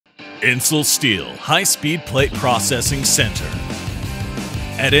Intsel Steel High-Speed Plate Processing Center.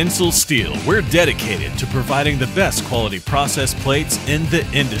 At Intsel Steel, we're dedicated to providing the best quality process plates in the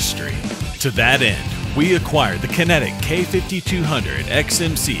industry. To that end, we acquired the Kinetic K5200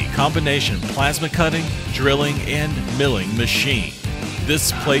 XMC combination plasma cutting, drilling, and milling machine.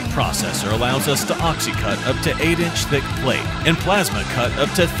 This plate processor allows us to oxy-cut up to 8-inch thick plate and plasma cut up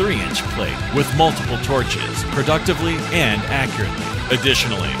to 3-inch plate with multiple torches, productively and accurately.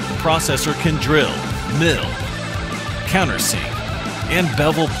 Additionally, the processor can drill, mill, countersink, and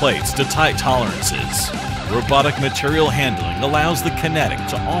bevel plates to tight tolerances. Robotic material handling allows the Kinetic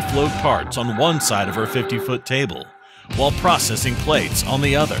to offload parts on one side of our 50-foot table, while processing plates on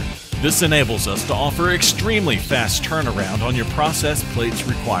the other. This enables us to offer extremely fast turnaround on your process plates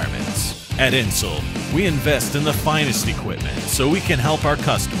requirements. At Intsel, we invest in the finest equipment so we can help our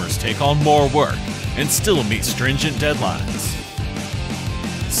customers take on more work and still meet stringent deadlines.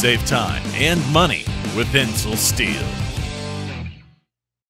 Save time and money with Intsel Steel.